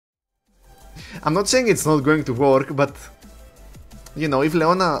I'm not saying it's not going to work, but you know, if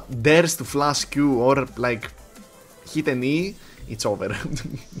Leona dares to flash Q or like hit an E, it's over.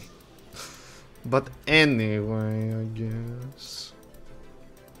 But anyway, I guess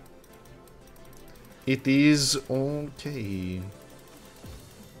it is okay.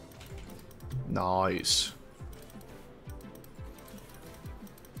 Nice.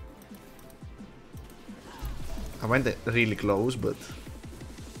 I went really close, but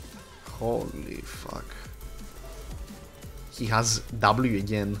holy fuck. He has W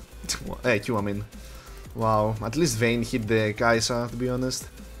again. Q, I mean. Wow, at least Vayne hit the Kai'Sa, to be honest.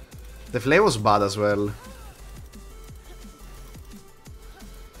 The Flay was bad as well.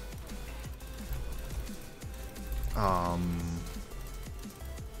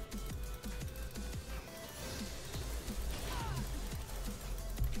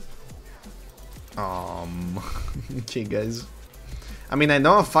 Okay, guys. I mean, I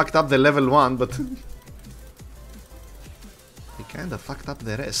know I fucked up the level 1, but I kinda fucked up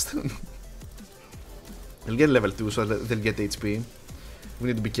the rest. They'll get level 2, so they'll get HP. We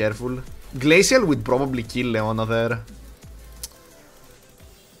need to be careful. Glacial would probably kill Leona there.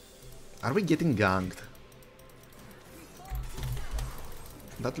 Are we getting ganked?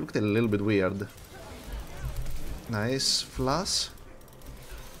 That looked a little bit weird. Nice flash.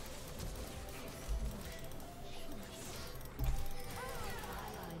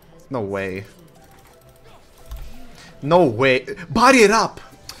 No way. No way. Barrier up!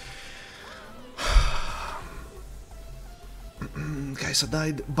 Guys, I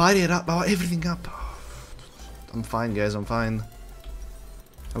died. Barrier up. Oh, everything up. I'm fine, guys. I'm fine.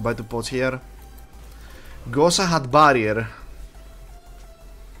 I'll buy 2 pots here. Gosa had barrier.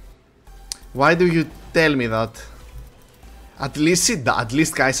 Why do you tell me that? At least at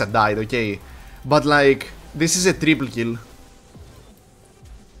least Kai'Sa died, okay. But like, this is a triple kill.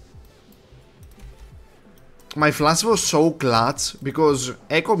 My flash was so clutch because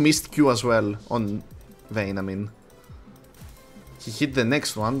Echo missed Q as well on Vayne, I mean. He hit the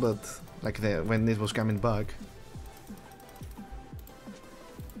next one, but like when it was coming back.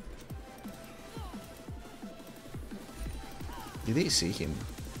 Did they see him?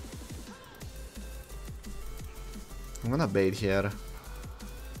 I'm gonna bait here.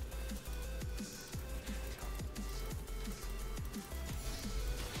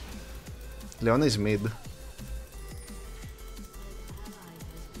 Leona is mid.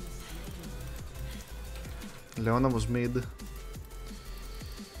 Leona was mid.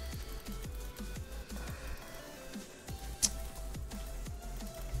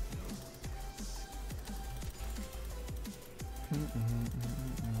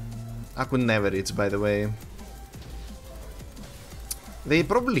 I could never reach, by the way. They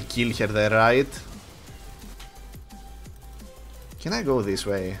probably kill her there, right? Can I go this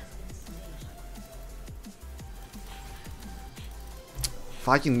way?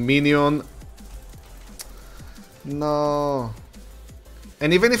 Fucking minion. No.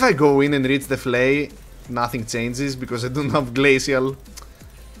 And even if I go in and reach the Flay, nothing changes because I don't have Glacial.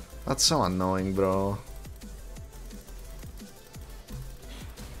 That's so annoying, bro.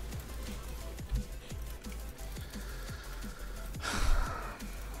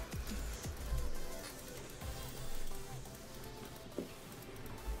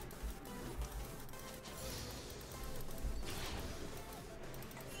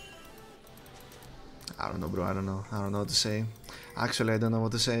 I don't know, bro. I don't know. I don't know what to say. Actually, I don't know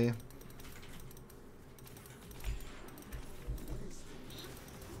what to say.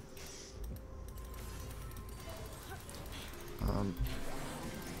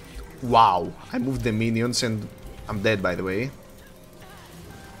 Wow. I moved the minions and I'm dead, by the way.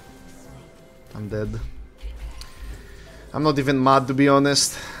 I'm dead. I'm not even mad, to be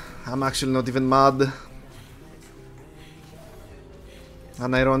honest. I'm actually not even mad.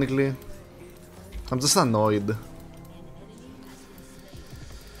 Unironically. I'm just annoyed.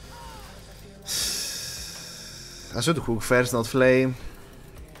 I should hook first, not flay.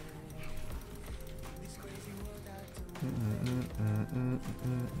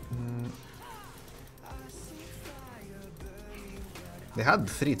 They had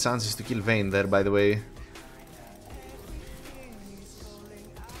 3 chances to kill Vayne there, by the way.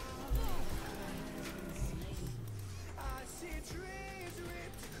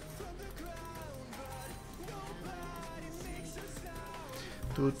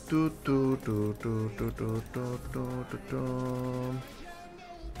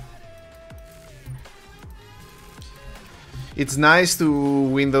 It's nice to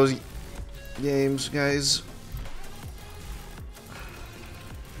win those games, guys.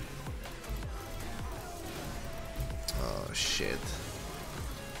 Oh shit.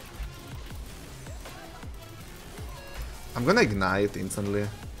 I'm gonna ignite instantly.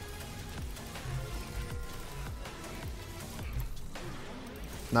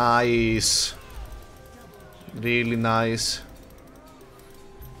 Nice. Really nice.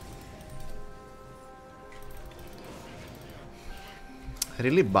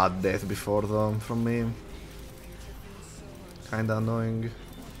 Really bad death before though, from me. Kinda annoying.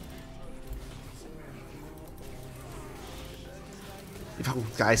 If I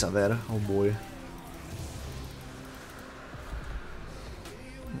could guys are there, oh boy.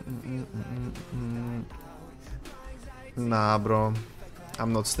 Nah, bro.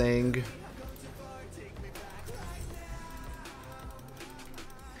 I'm not staying.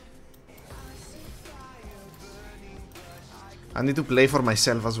 I need to play for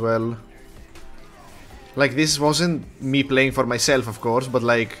myself as well. Like, this wasn't me playing for myself, of course, but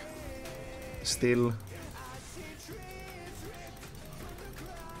like, still.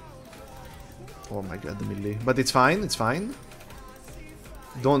 Oh my god, the melee. But it's fine, it's fine.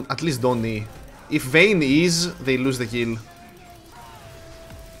 At least don't knee. If Vayne is, they lose the kill.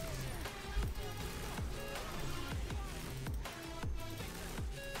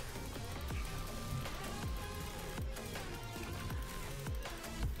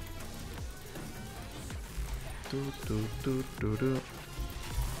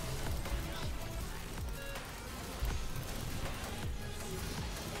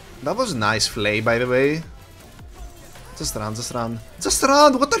 That was nice flay, by the way. Just run, just run. Just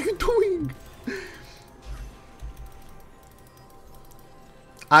run! What are you doing?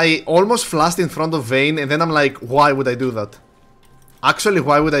 I almost flashed in front of Vayne, and then I'm like, why would I do that? Actually,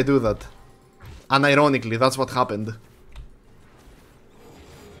 why would I do that? Unironically, that's what happened.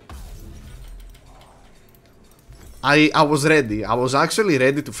 I was ready. I was actually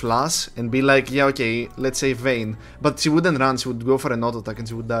ready to flash and be like, yeah, okay, let's save Vayne. But she wouldn't run, she would go for an auto attack and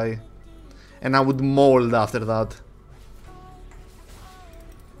she would die. And I would mold after that.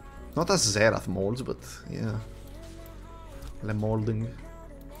 Not as Xerath molds, but yeah. Le molding.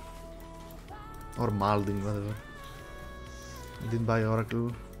 Or malding, whatever. I did buy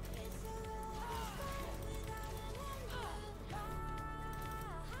Oracle.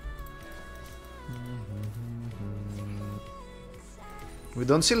 We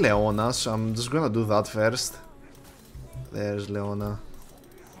don't see Leona, so I'm just gonna do that first. There's Leona.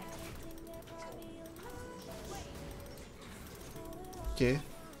 Okay,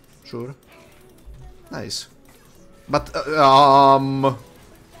 sure. Nice. But,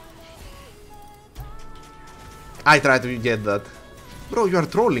 I tried to get that. Bro, you are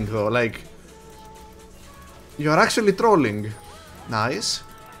trolling though, like... You are actually trolling. Nice.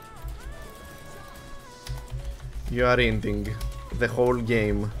 You are ending the whole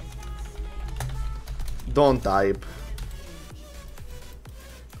game. Don't type.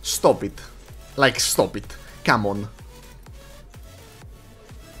 Stop it. Like, stop it. Come on.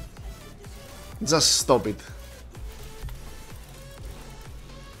 Just stop it.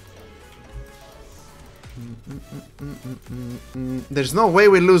 There's no way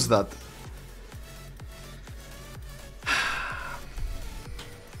we lose that.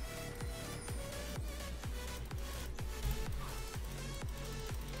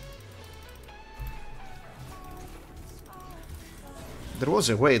 There was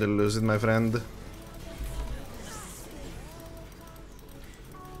a way to lose it, my friend.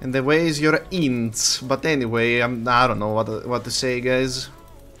 And the way is your ints. But anyway, I don't know what to say, guys.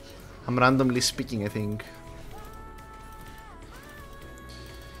 I'm randomly speaking, I think.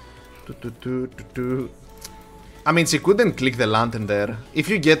 I mean, she couldn't click the lantern there. If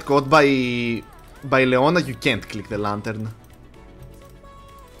you get caught by Leona, you can't click the lantern.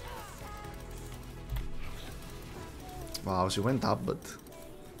 Wow, she went up, but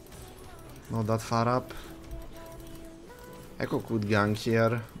not that far up. Echo could gank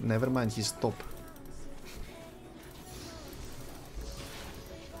here. Never mind, he's top.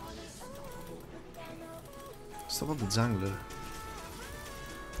 Stop up the jungler.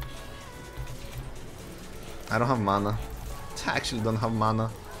 I don't have mana. I actually don't have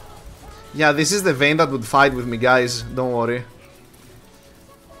mana. Yeah, this is the Vayne that would fight with me, guys. Don't worry.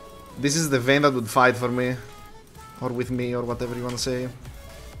 This is the Vayne that would fight for me. Or with me, or whatever you want to say.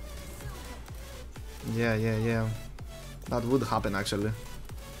 Yeah. That would happen, actually.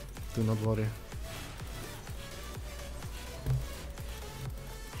 Do not worry.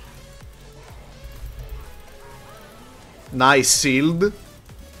 Nice shield.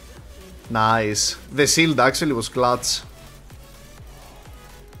 Nice. The shield actually was clutch.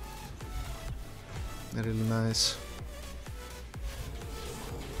 Really nice.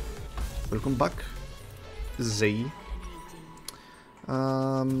 Welcome back, Z.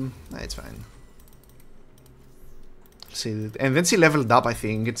 It's fine. See, and then she leveled up, I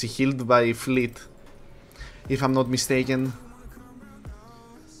think, and she healed by Fleet, if I'm not mistaken.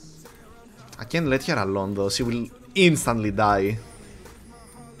 I can't let her alone though, she will instantly die.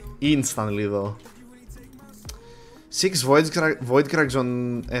 Instantly though. 6 void cracks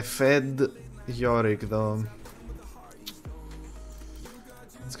on a fed Yorick though.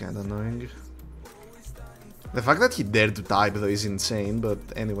 It's kinda annoying. The fact that he dared to type though is insane, but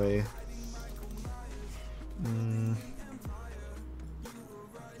anyway.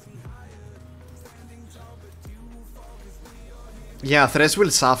 Yeah, Thresh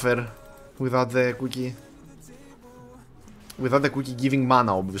will suffer without the cookie. Without the cookie giving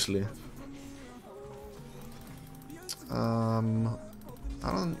mana, obviously. I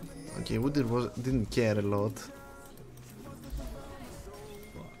don't... Okay, Wood didn't care a lot.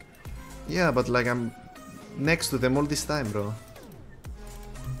 Yeah, but like I'm next to them all this time, bro.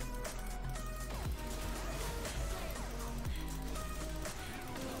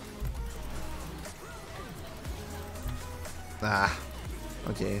 Ah,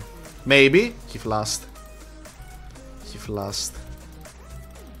 okay. Maybe he flashed. He flashed.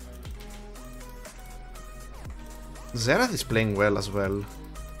 Xerath is playing well as well,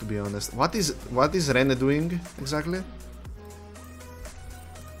 to be honest. What is Rene doing exactly?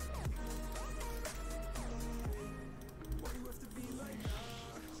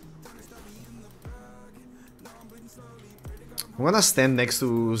 I'm gonna stand next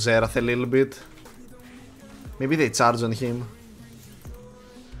to Xerath a little bit. Maybe they charge on him.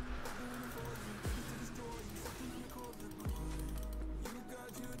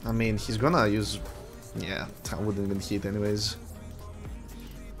 I mean, he's gonna use... Yeah, I wouldn't even hit anyways.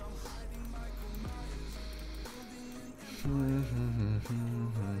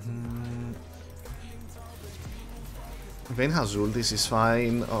 Vayne has ult, this is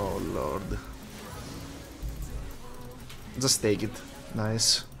fine. Oh lord. Just take it.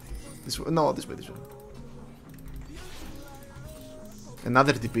 Nice. This way. No, this way, this way.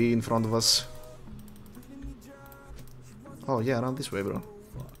 Another TP in front of us. Oh yeah, around this way, bro.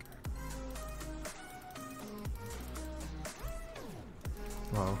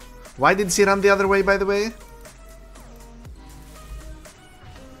 Wow. Why did she run the other way, by the way?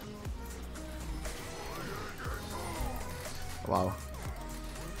 Wow.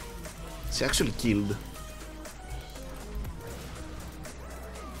 She actually killed.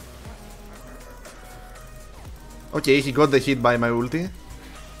 Okay, he got the hit by my ulti.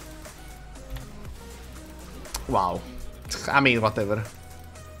 Wow. I mean, whatever.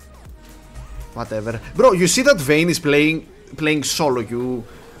 Whatever. Bro, you see that Vayne is playing solo, you...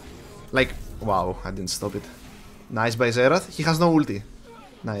 Like, wow, I didn't stop it. Nice by Xerath. He has no ulti.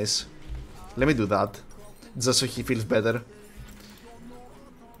 Nice. Let me do that. Just so he feels better.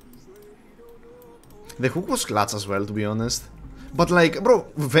 The hook was clutch as well, to be honest. But like, bro,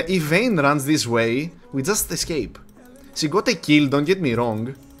 if Vayne runs this way, we just escape. She got a kill, don't get me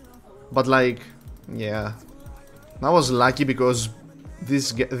wrong. But like, yeah. I was lucky because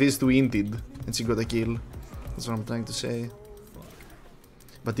these two inted and she got a kill. That's what I'm trying to say.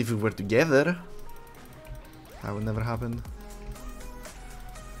 But if we were together, that would never happen.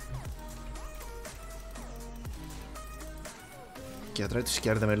 Okay, I tried to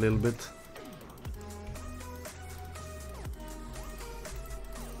scare them a little bit.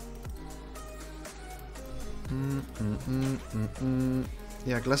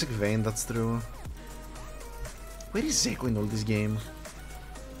 Yeah, classic Vayne, that's true. Where is Zeko in all this game?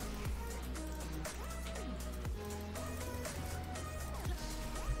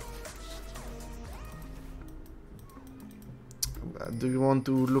 Do you want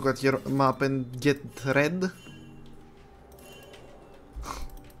to look at your map and get red?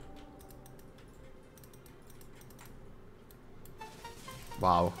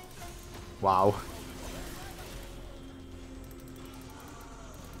 Wow. Wow.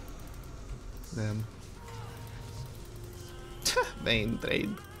 Damn. Vayne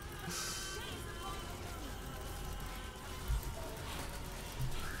trade.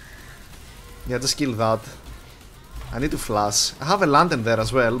 Yeah, just kill that. I need to flash. I have a lantern there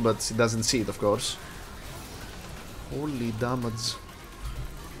as well, but she doesn't see it, of course. Holy damage.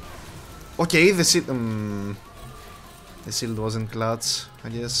 Okay, the shield... the shield wasn't clutch, I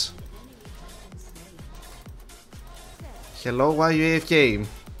guess. Hello, why are you AFK?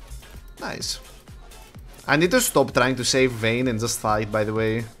 Nice. I need to stop trying to save Vayne and just fight, by the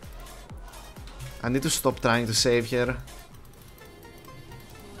way. I need to stop trying to save her.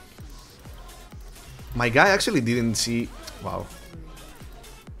 My guy actually didn't see... Wow.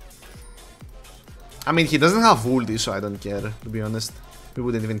 I mean, he doesn't have ulti, so I don't care, to be honest. We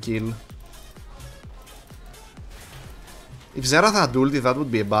wouldn't even kill. If Xerath had ulti, that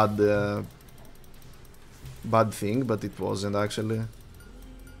would be a bad thing, but it wasn't actually.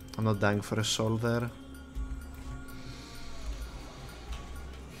 I'm not dying for a soul there.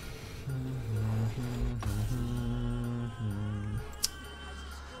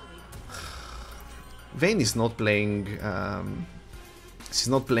 Vayne is not playing. She's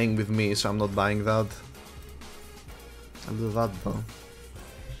not playing with me, so I'm not buying that. I'll do that though.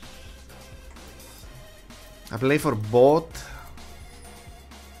 I play for bot.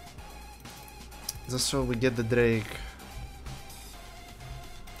 Just so we get the Drake.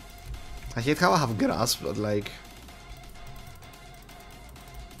 I hate how I have grass, but like...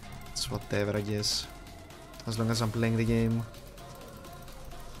 it's whatever, I guess. As long as I'm playing the game.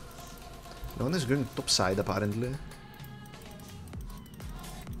 Leona is going top side apparently.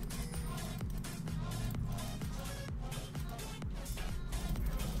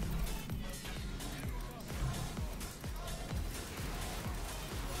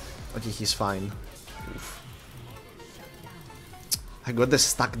 Okay, he's fine. Oof. I got the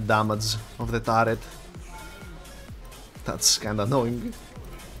stack damage of the turret. That's kinda annoying.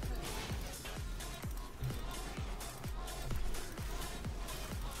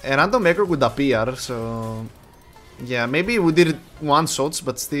 A random echo would appear, so... yeah, maybe we did one shots,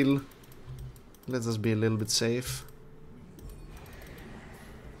 but still... let's just be a little bit safe.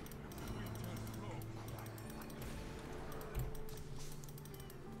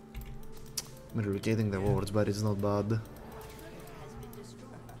 I'm relocating the wards, but it's not bad.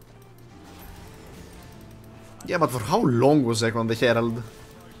 Yeah, but for how long was Echo on the Herald?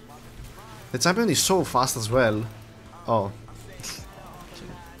 The champion is so fast as well. Oh.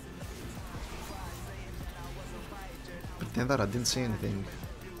 Pretend that I didn't say anything.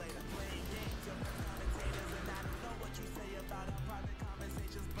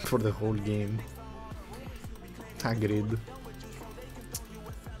 For the whole game. Agreed.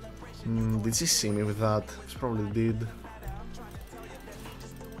 Did she see me with that? She probably did.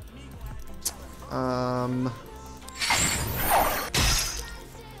 I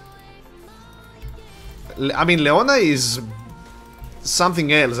mean, Leona is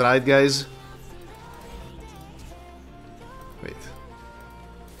something else, right, guys? Wait.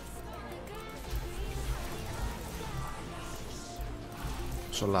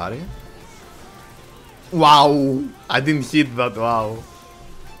 Solari? Wow! I didn't hit that, wow.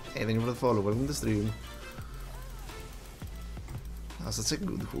 Hey, thank you for the follow, welcome to the stream. That's such a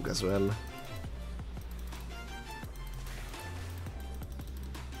good hook as well.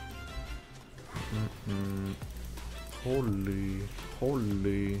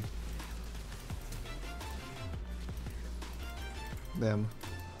 Holy. Damn.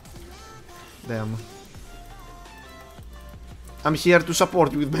 I'm here to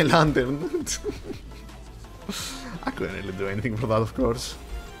support you with my lantern. I couldn't really do anything for that, of course.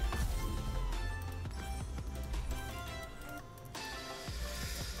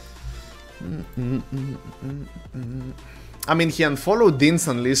 I mean, he unfollowed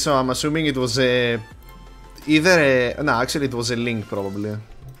instantly, so I'm assuming it was either a... no, actually it was a link, probably.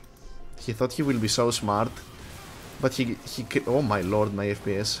 He thought he will be so smart. But he oh my lord, my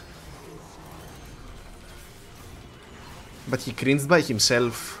FPS. But he cringed by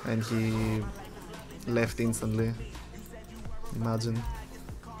himself, and he left instantly. Imagine.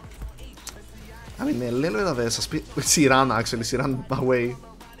 I mean, a little bit of a she ran, actually, she ran away.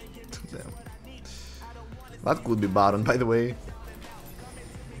 Damn. That could be Baron, by the way.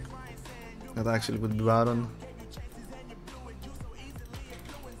 That actually could be Baron.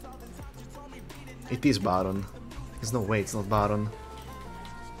 It is Baron. There's no way it's not Baron.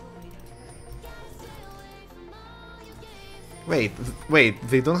 Wait,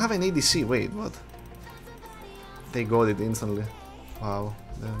 they don't have an ADC. Wait, what? They got it instantly. Wow.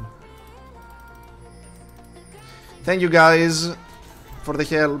 Damn. Thank you guys for the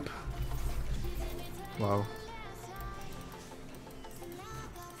help. Wow.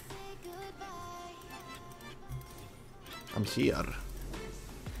 I'm here.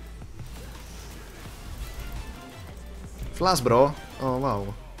 Flash, bro. Oh,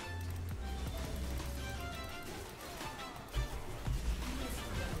 wow.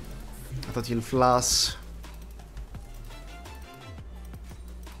 I thought he'll flash.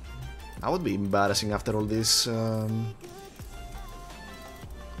 That would be embarrassing after all this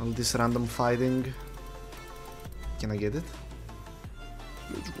random fighting. Can I get it?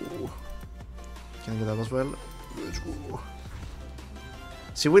 Let's go. Can I get that as well? Let's go.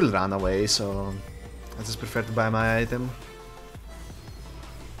 She will run away, so I just prefer to buy my item.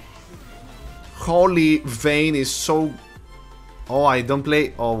 Holy, Vayne is so... oh, I don't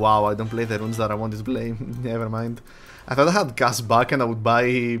play... oh wow, I don't play the runes that I wanted to play. Never mind. I thought I had cast back and I would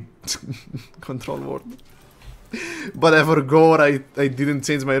buy control ward. But I forgot I didn't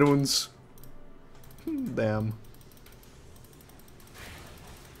change my runes. Damn.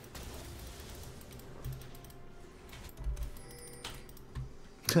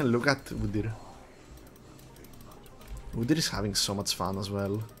 Look at Udyr. Udyr is having so much fun as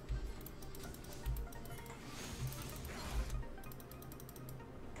well.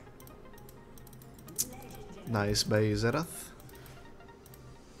 Nice by Zerath.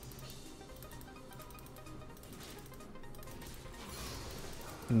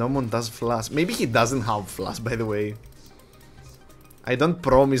 No one does flash. Maybe he doesn't have flash, by the way. I don't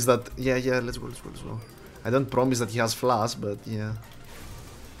promise that... Yeah, let's go. I don't promise that he has flash, but yeah.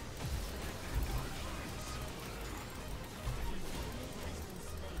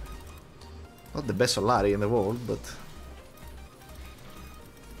 Not the best Solari in the world, but...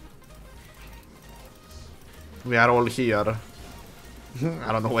 We are all here.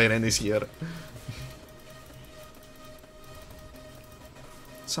 I don't know why Ren is here.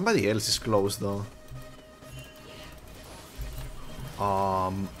 Somebody else is close though.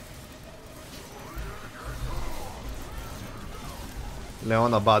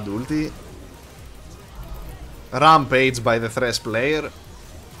 Leona bad ulti. Rampage by the Thresh player.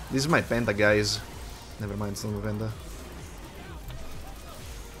 This is my penta, guys. Never mind, it's not my penta.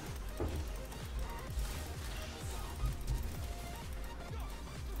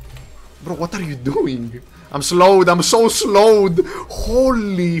 Bro, what are you doing? I'm slowed, I'm so slowed!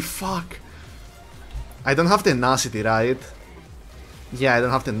 Holy fuck! I don't have tenacity, right? Yeah, I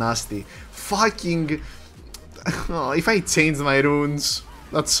don't have tenacity. Fucking... Oh, if I change my runes,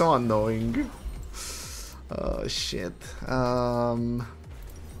 that's so annoying. Oh, shit.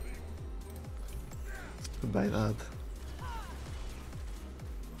 Goodbye, that.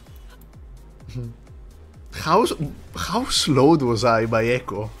 How slowed was I by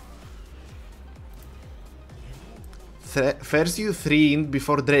Echo? First you 3 in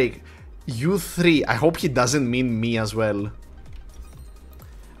before Drake. You 3. I hope he doesn't mean me as well.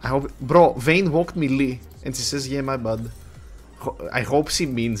 I hope... Bro, Vayne walked me Lee. And she says, yeah, my bad. I hope she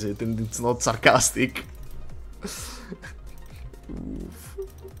means it and it's not sarcastic.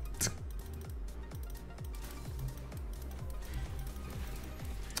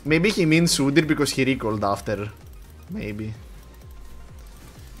 Maybe he means Udyr because he recalled after. Maybe.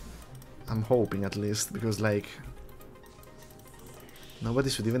 I'm hoping at least, because like...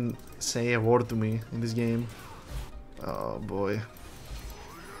 Nobody should even say a word to me in this game. Oh boy.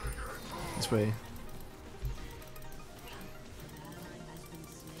 This way.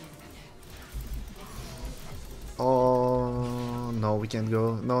 Oh no, we can't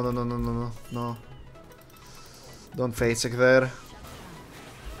go. No. Don't face check there.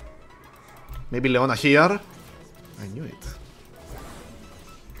 Maybe Leona here. I knew it.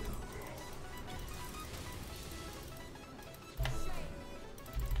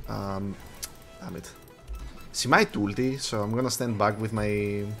 Damn it. She might ulti, so I'm gonna stand back with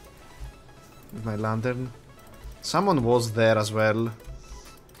my lantern. Someone was there as well.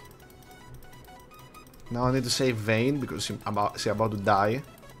 Now I need to save Vayne because she's about to die.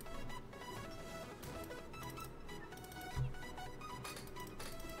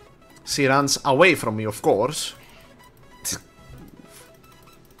 She runs away from me, of course.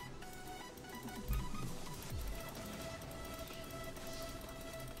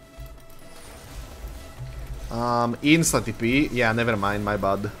 Insta TP. Yeah, never mind, my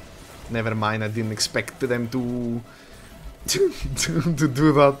bad. Never mind, I didn't expect them to to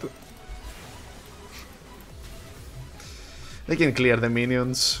do that. They can clear the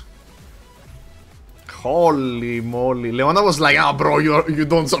minions. Holy moly. Leona was like, ah, bro, you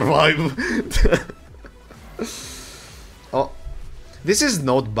don't survive. Oh, this is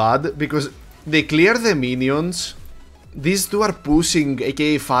not bad because they clear the minions. These two are pushing,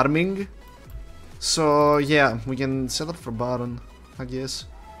 aka farming. So yeah, we can set up for Baron, I guess.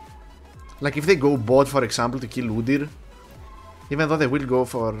 Like if they go bot, for example, to kill Udyr. Even though they will go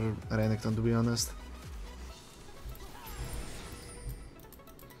for Renekton, to be honest.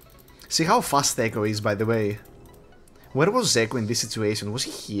 See how fast Echo is, by the way. Where was Echo in this situation? Was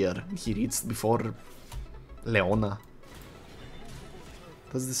he here? He reached before Leona.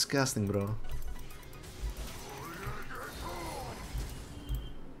 That's disgusting, bro.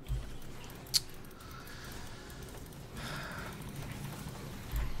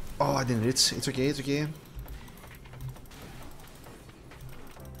 Oh, I didn't reach. It's okay, it's okay.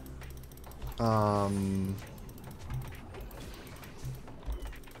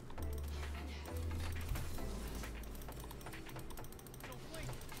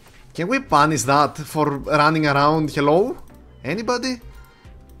 Can we punish that for running around? Hello? Anybody?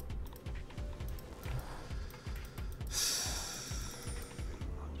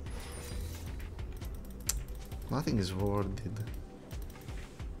 Nothing is worded.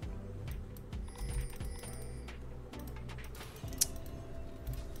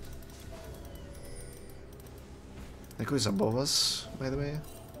 Echo is above us, by the way.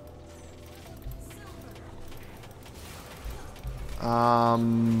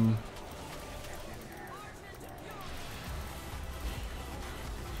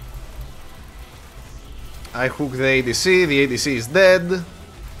 I hook the ADC is dead.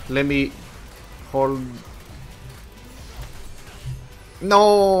 Let me hold.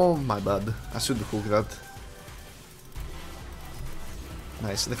 No, my bad. I should hook that.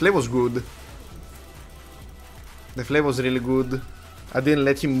 Nice. The flame was good. The flame was really good. I didn't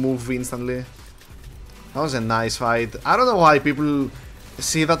let him move instantly. That was a nice fight. I don't know why people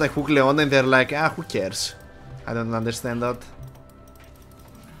see that I hook Leona and they're like, ah, who cares? I don't understand that.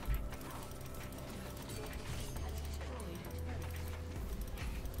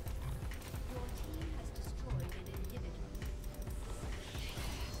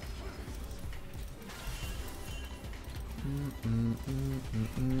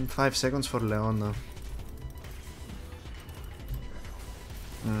 Mm, 5 seconds for Leona.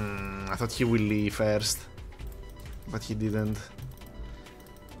 I thought he will leave first, but he didn't.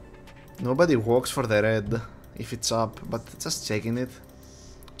 Nobody walks for the red if it's up, but just checking it.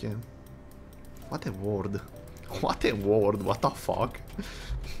 Okay. What a ward. What a ward, what the fuck?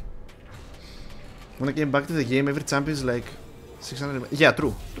 When I came back to the game, every champion is like 600. Yeah,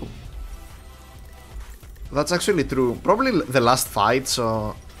 true. That's actually true. Probably the last fight,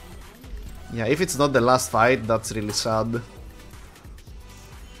 so... Yeah, if it's not the last fight, that's really sad.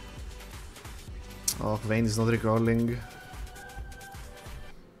 Oh, Vayne is not recalling.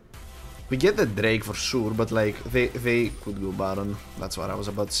 We get the Drake for sure, but like, they could go Baron. That's what I was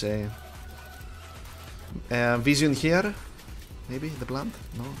about to say. Vision here? Maybe? The plant?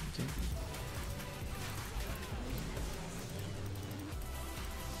 No? Okay.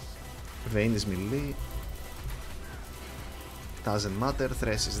 Vayne is melee. Doesn't matter,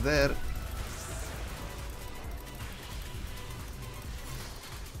 Thresh is there.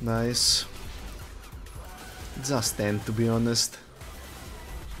 Nice. Just end, to be honest.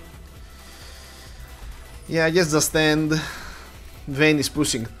 Yeah, I guess just end. Vayne is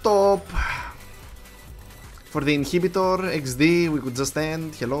pushing top. For the inhibitor, XD, we could just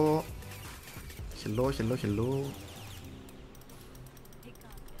end. Hello. Hello, hello, hello.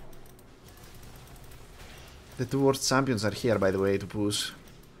 The two worst champions are here, by the way, to push.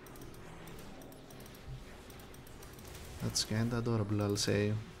 That's kinda adorable, I'll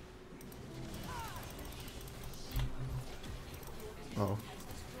say. Oh.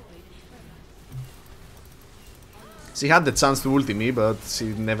 She had the chance to ulti me, but she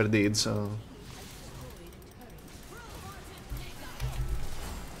never did, so...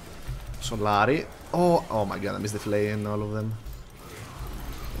 Solari. Oh my god, I missed the flay in all of them.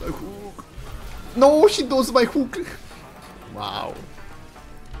 No, she does my hook! Wow.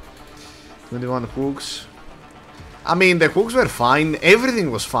 21 hooks. I mean, the hooks were fine.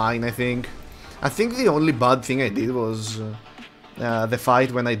 Everything was fine, I think. I think the only bad thing I did was the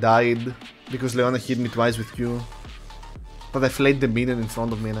fight when I died, because Leona hit me twice with Q. But I flayed the minion in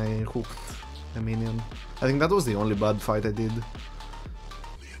front of me and I hooked the minion. I think that was the only bad fight I did.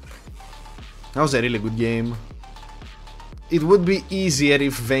 That was a really good game. It would be easier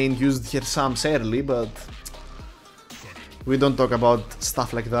if Vayne used her Sams early, but we don't talk about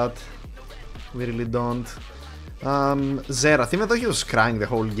stuff like that. We really don't. Xerath, even though he was crying the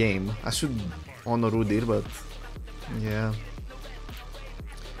whole game, I should honor Udyr, but yeah.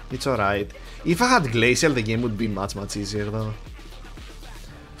 It's alright. If I had Glacial, the game would be much easier though.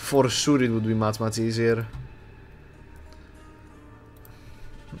 For sure it would be much easier.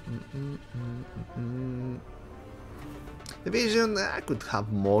 The Vision, I could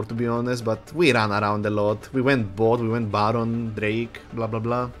have more to be honest, but we ran around a lot. We went bot, we went Baron, Drake, blah blah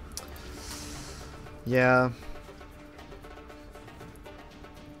blah. Yeah.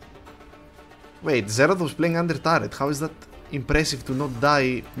 Wait, Xerath was playing under turret. How is that impressive to not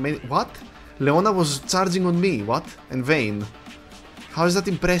die? What? Leona was charging on me, what? And Vayne. How is that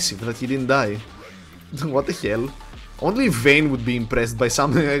impressive that he didn't die? What the hell? Only Vayne would be impressed by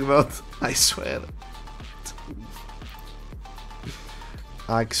something like that. I swear.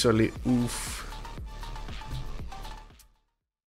 Actually, oof.